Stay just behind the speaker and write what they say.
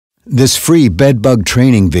This free bedbug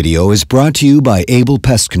training video is brought to you by Able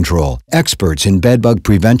Pest Control, experts in bedbug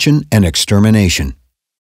prevention and extermination.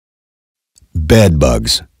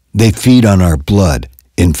 Bedbugs. They feed on our blood,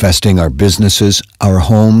 infesting our businesses, our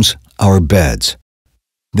homes, our beds.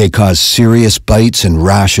 They cause serious bites and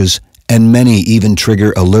rashes, and many even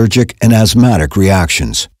trigger allergic and asthmatic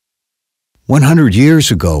reactions. 100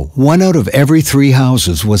 years ago, 1 out of every 3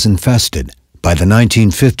 houses was infested. By the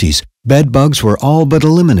 1950s, bedbugs were all but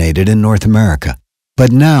eliminated in North America.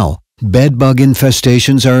 But now, bedbug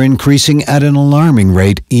infestations are increasing at an alarming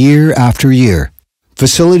rate year after year.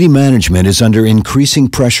 Facility management is under increasing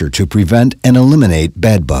pressure to prevent and eliminate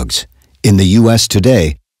bedbugs. In the U.S.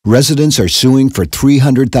 today, residents are suing for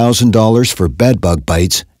 $300,000 for bedbug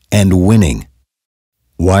bites and winning.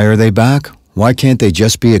 Why are they back? Why can't they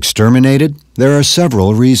just be exterminated? There are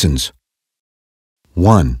several reasons.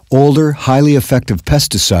 1. Older, highly effective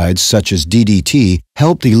pesticides such as DDT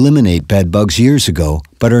helped eliminate bedbugs years ago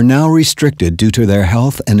but are now restricted due to their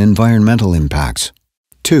health and environmental impacts.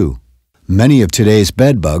 2. Many of today's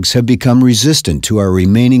bedbugs have become resistant to our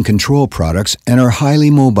remaining control products and are highly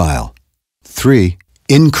mobile. 3.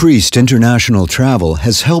 Increased international travel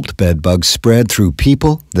has helped bedbugs spread through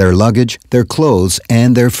people, their luggage, their clothes,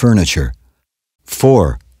 and their furniture.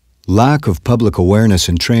 4. Lack of public awareness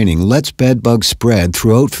and training lets bedbugs spread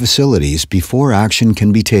throughout facilities before action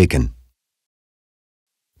can be taken.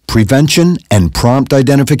 Prevention and prompt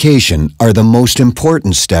identification are the most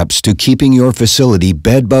important steps to keeping your facility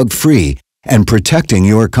bedbug-free and protecting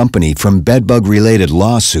your company from bedbug-related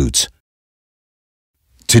lawsuits.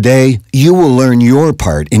 Today, you will learn your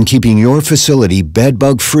part in keeping your facility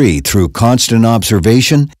bedbug-free through constant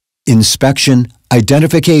observation, inspection,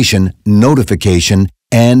 identification, notification,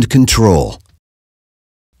 and control.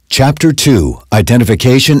 Chapter 2.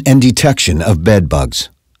 Identification and Detection of Bedbugs.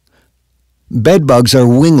 Bedbugs are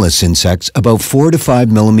wingless insects about 4 to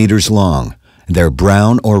 5 millimeters long. They're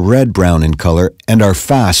brown or red-brown in color and are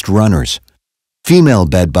fast runners. Female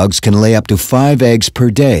bedbugs can lay up to 5 eggs per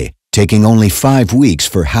day, taking only 5 weeks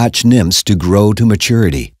for hatch nymphs to grow to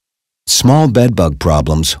maturity. Small bedbug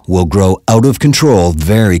problems will grow out of control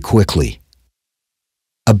very quickly.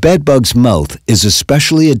 A bedbug's mouth is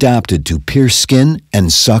especially adapted to pierce skin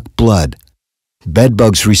and suck blood.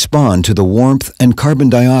 Bedbugs respond to the warmth and carbon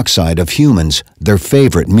dioxide of humans, their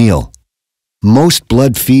favorite meal. Most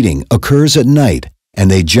blood feeding occurs at night,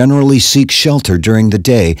 and they generally seek shelter during the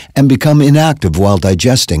day and become inactive while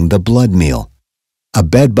digesting the blood meal. A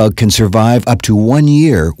bedbug can survive up to 1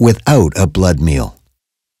 year without a blood meal.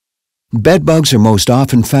 Bedbugs are most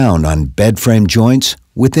often found on bed frame joints,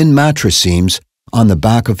 within mattress seams, on the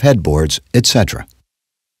back of headboards, etc.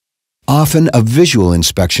 Often a visual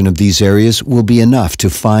inspection of these areas will be enough to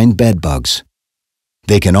find bedbugs.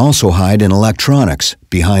 They can also hide in electronics,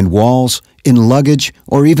 behind walls, in luggage,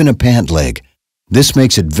 or even a pant leg. This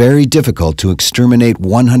makes it very difficult to exterminate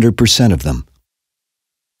 100% of them.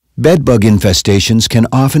 Bedbug infestations can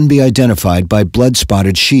often be identified by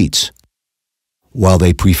blood-spotted sheets. While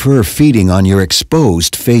they prefer feeding on your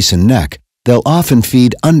exposed face and neck, they'll often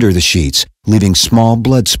feed under the sheets, leaving small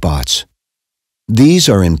blood spots. These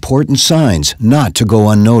are important signs not to go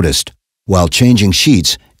unnoticed. While changing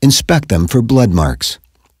sheets, inspect them for blood marks.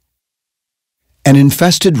 An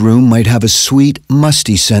infested room might have a sweet,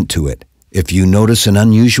 musty scent to it. If you notice an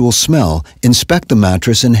unusual smell, inspect the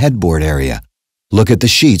mattress and headboard area. Look at the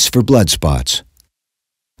sheets for blood spots.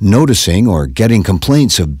 Noticing or getting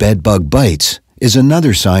complaints of bedbug bites is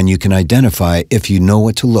another sign you can identify if you know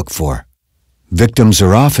what to look for. Victims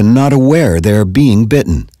are often not aware they are being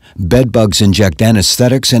bitten. Bedbugs inject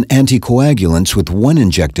anesthetics and anticoagulants with one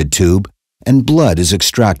injected tube, and blood is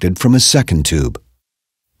extracted from a second tube.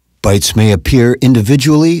 Bites may appear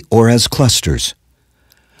individually or as clusters.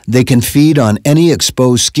 They can feed on any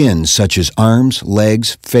exposed skin such as arms,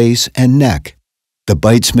 legs, face, and neck. The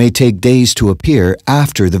bites may take days to appear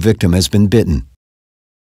after the victim has been bitten.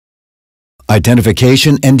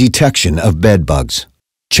 Identification and detection of bedbugs.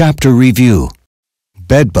 Chapter Review.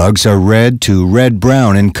 Bedbugs are red to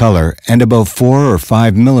red-brown in color and about 4 or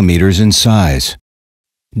 5 millimeters in size.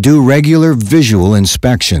 Do regular visual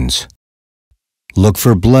inspections. Look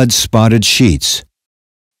for blood-spotted sheets.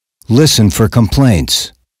 Listen for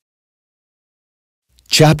complaints.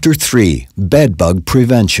 Chapter 3. Bedbug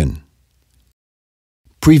Prevention.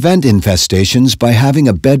 Prevent infestations by having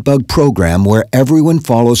a bedbug program where everyone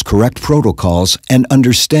follows correct protocols and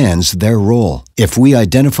understands their role. If we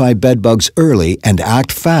identify bedbugs early and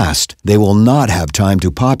act fast, they will not have time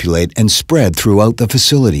to populate and spread throughout the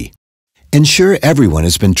facility. Ensure everyone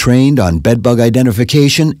has been trained on bedbug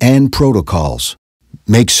identification and protocols.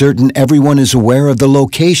 Make certain everyone is aware of the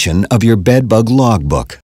location of your bedbug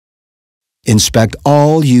logbook. Inspect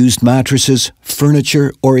all used mattresses,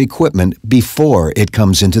 furniture, or equipment before it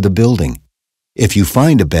comes into the building. If you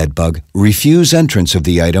find a bedbug, refuse entrance of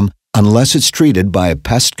the item unless it's treated by a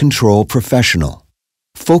pest control professional.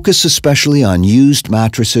 Focus especially on used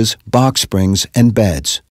mattresses, box springs, and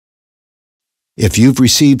beds. If you've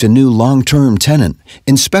received a new long-term tenant,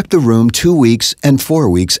 inspect the room 2 weeks and 4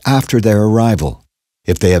 weeks after their arrival.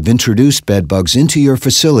 If they have introduced bedbugs into your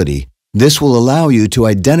facility, this will allow you to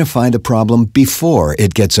identify the problem before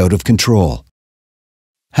it gets out of control.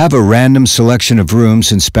 Have a random selection of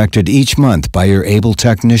rooms inspected each month by your able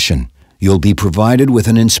technician. You'll be provided with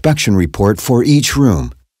an inspection report for each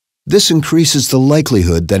room. This increases the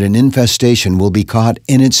likelihood that an infestation will be caught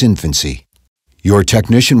in its infancy. Your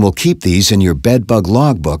technician will keep these in your bedbug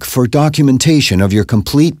logbook for documentation of your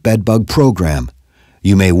complete bedbug program.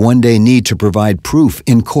 You may one day need to provide proof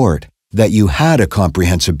in court that you had a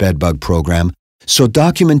comprehensive bedbug program, so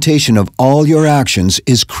documentation of all your actions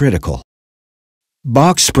is critical.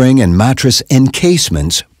 Box spring and mattress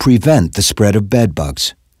encasements prevent the spread of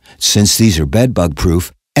bedbugs. Since these are bedbug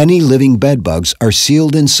proof, any living bedbugs are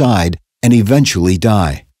sealed inside and eventually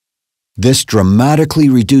die. This dramatically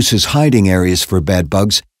reduces hiding areas for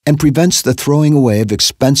bedbugs and prevents the throwing away of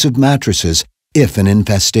expensive mattresses if an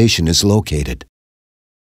infestation is located.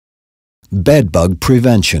 Bedbug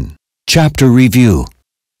prevention. Chapter review.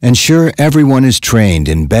 Ensure everyone is trained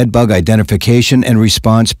in bedbug identification and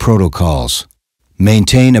response protocols.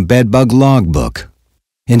 Maintain a bedbug logbook.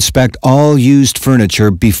 Inspect all used furniture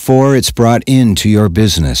before it's brought into your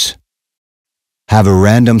business. Have a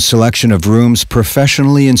random selection of rooms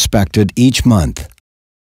professionally inspected each month.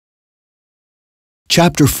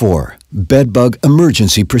 Chapter 4. Bedbug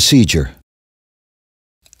Emergency Procedure.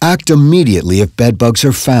 Act immediately if bedbugs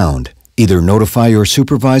are found. Either notify your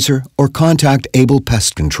supervisor or contact Able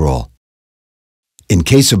Pest Control. In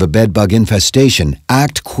case of a bedbug infestation,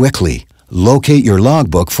 act quickly. Locate your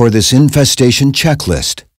logbook for this infestation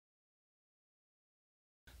checklist.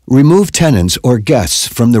 Remove tenants or guests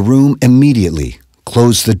from the room immediately.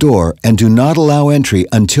 Close the door and do not allow entry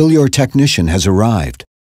until your technician has arrived.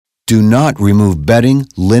 Do not remove bedding,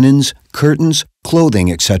 linens, curtains,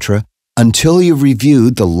 clothing, etc. until you've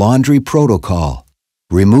reviewed the laundry protocol.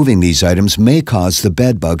 Removing these items may cause the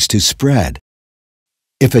bedbugs to spread.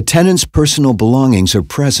 If a tenant's personal belongings are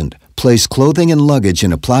present, place clothing and luggage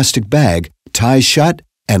in a plastic bag, tie shut,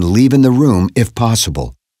 and leave in the room if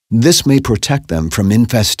possible. This may protect them from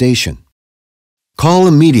infestation. Call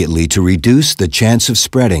immediately to reduce the chance of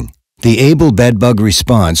spreading. The Able Bedbug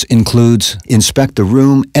response includes inspect the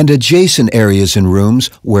room and adjacent areas in rooms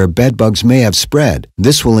where bedbugs may have spread.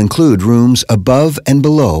 This will include rooms above and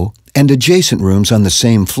below and adjacent rooms on the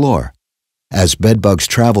same floor. As bedbugs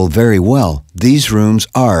travel very well, these rooms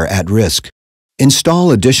are at risk. Install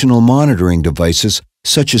additional monitoring devices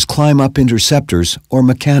such as climb-up interceptors or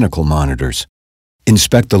mechanical monitors.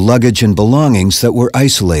 Inspect the luggage and belongings that were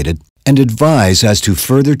isolated and advise as to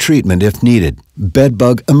further treatment if needed.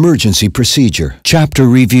 Bedbug Emergency Procedure. Chapter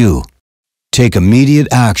Review. Take immediate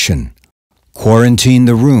action. Quarantine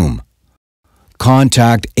the room.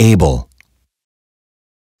 Contact Able.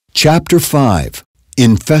 Chapter 5.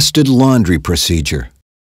 Infested Laundry Procedure.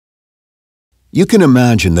 You can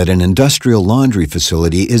imagine that an industrial laundry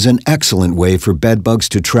facility is an excellent way for bedbugs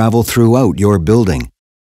to travel throughout your building.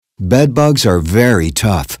 Bedbugs are very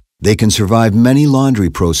tough. They can survive many laundry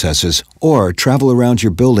processes or travel around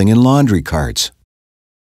your building in laundry carts.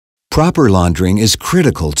 Proper laundering is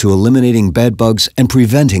critical to eliminating bedbugs and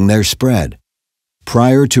preventing their spread.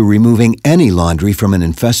 Prior to removing any laundry from an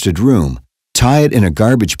infested room, tie it in a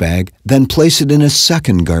garbage bag, then place it in a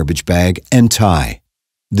second garbage bag and tie.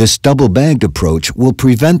 This double-bagged approach will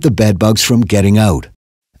prevent the bedbugs from getting out.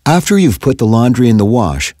 After you've put the laundry in the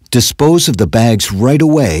wash, dispose of the bags right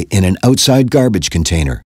away in an outside garbage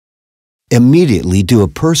container. Immediately do a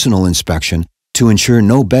personal inspection to ensure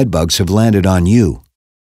no bedbugs have landed on you.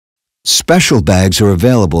 Special bags are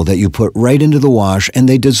available that you put right into the wash and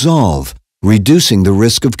they dissolve, reducing the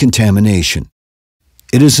risk of contamination.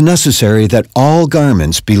 It is necessary that all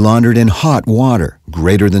garments be laundered in hot water,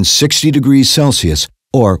 greater than 60 degrees Celsius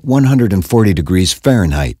or 140 degrees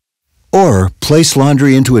Fahrenheit. Or place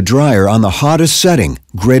laundry into a dryer on the hottest setting,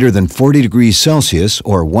 greater than 40 degrees Celsius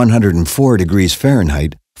or 104 degrees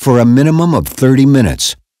Fahrenheit, for a minimum of 30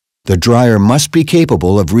 minutes. The dryer must be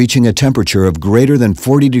capable of reaching a temperature of greater than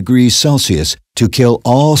 40 degrees Celsius to kill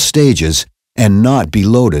all stages and not be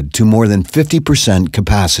loaded to more than 50%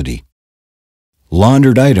 capacity.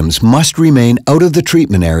 Laundered items must remain out of the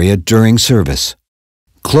treatment area during service.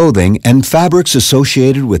 Clothing and fabrics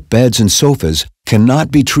associated with beds and sofas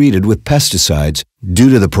cannot be treated with pesticides due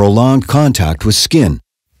to the prolonged contact with skin.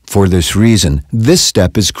 For this reason, this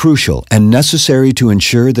step is crucial and necessary to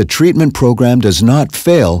ensure the treatment program does not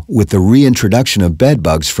fail with the reintroduction of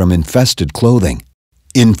bedbugs from infested clothing.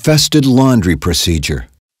 Infested laundry procedure.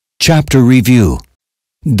 Chapter review.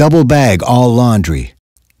 Double bag all laundry.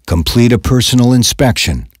 Complete a personal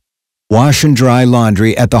inspection. Wash and dry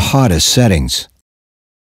laundry at the hottest settings.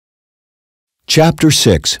 Chapter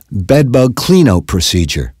 6. Bedbug Cleanout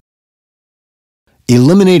Procedure.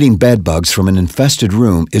 Eliminating bedbugs from an infested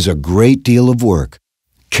room is a great deal of work.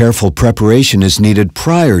 Careful preparation is needed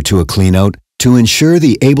prior to a cleanout to ensure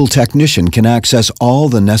the able technician can access all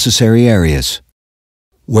the necessary areas.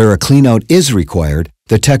 Where a cleanout is required,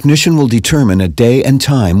 the technician will determine a day and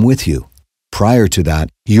time with you. Prior to that,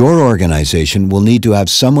 your organization will need to have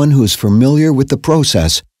someone who is familiar with the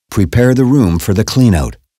process prepare the room for the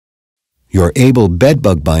cleanout. Your able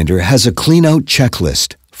bedbug binder has a cleanout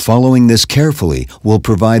checklist. Following this carefully will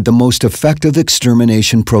provide the most effective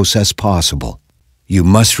extermination process possible. You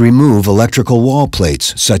must remove electrical wall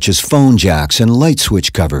plates such as phone jacks and light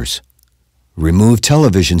switch covers. Remove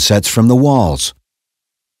television sets from the walls.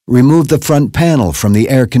 Remove the front panel from the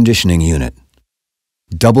air conditioning unit.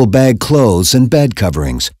 Double bag clothes and bed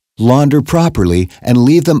coverings. Launder properly and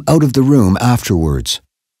leave them out of the room afterwards.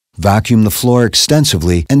 Vacuum the floor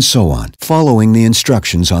extensively and so on, following the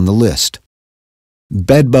instructions on the list.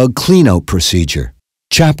 Bedbug Cleanout Procedure.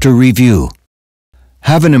 Chapter Review.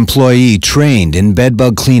 Have an employee trained in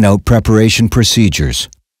bedbug cleanout preparation procedures.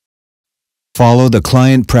 Follow the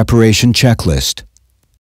client preparation checklist.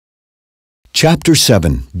 Chapter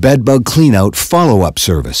 7. Bedbug Cleanout Follow-up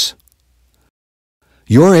Service.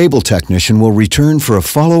 Your able technician will return for a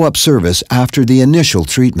follow-up service after the initial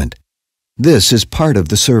treatment. This is part of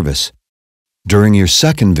the service. During your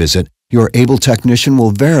second visit, your able technician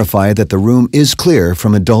will verify that the room is clear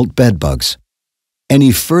from adult bedbugs.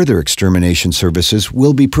 Any further extermination services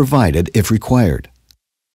will be provided if required.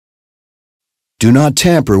 Do not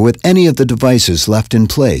tamper with any of the devices left in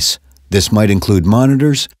place. This might include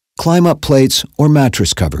monitors, climb-up plates, or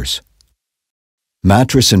mattress covers.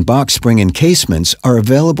 Mattress and box spring encasements are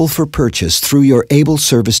available for purchase through your able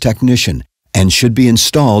service technician and should be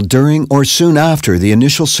installed during or soon after the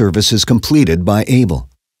initial service is completed by able.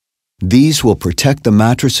 These will protect the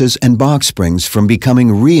mattresses and box springs from becoming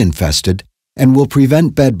reinfested and will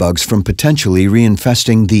prevent bedbugs from potentially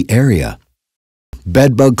reinfesting the area.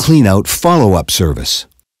 Bedbug Cleanout Follow-up Service.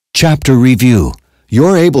 Chapter Review.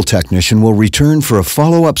 Your able technician will return for a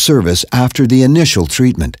follow-up service after the initial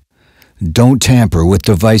treatment. Don't tamper with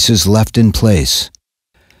devices left in place.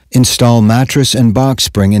 Install mattress and box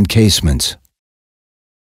spring encasements.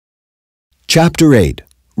 Chapter 8.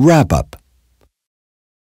 Wrap-up.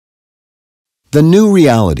 The new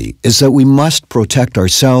reality is that we must protect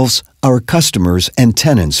ourselves, our customers, and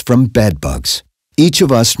tenants from bedbugs. Each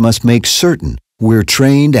of us must make certain we're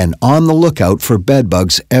trained and on the lookout for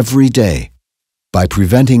bedbugs every day. By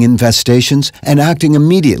preventing infestations and acting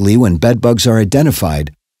immediately when bedbugs are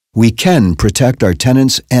identified, we can protect our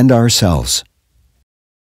tenants and ourselves.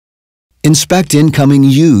 Inspect incoming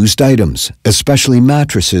used items, especially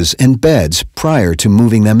mattresses and beds, prior to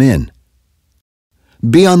moving them in.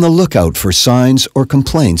 Be on the lookout for signs or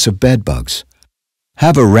complaints of bedbugs.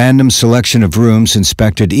 Have a random selection of rooms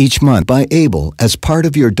inspected each month by able as part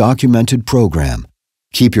of your documented program.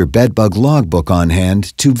 Keep your bedbug logbook on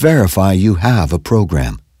hand to verify you have a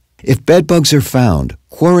program. If bedbugs are found,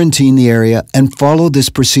 quarantine the area and follow this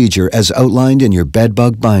procedure as outlined in your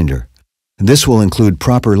bedbug binder. This will include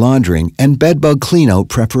proper laundering and bedbug cleanout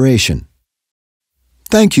preparation.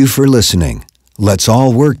 Thank you for listening. Let's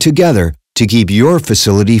all work together to keep your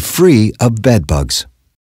facility free of bedbugs.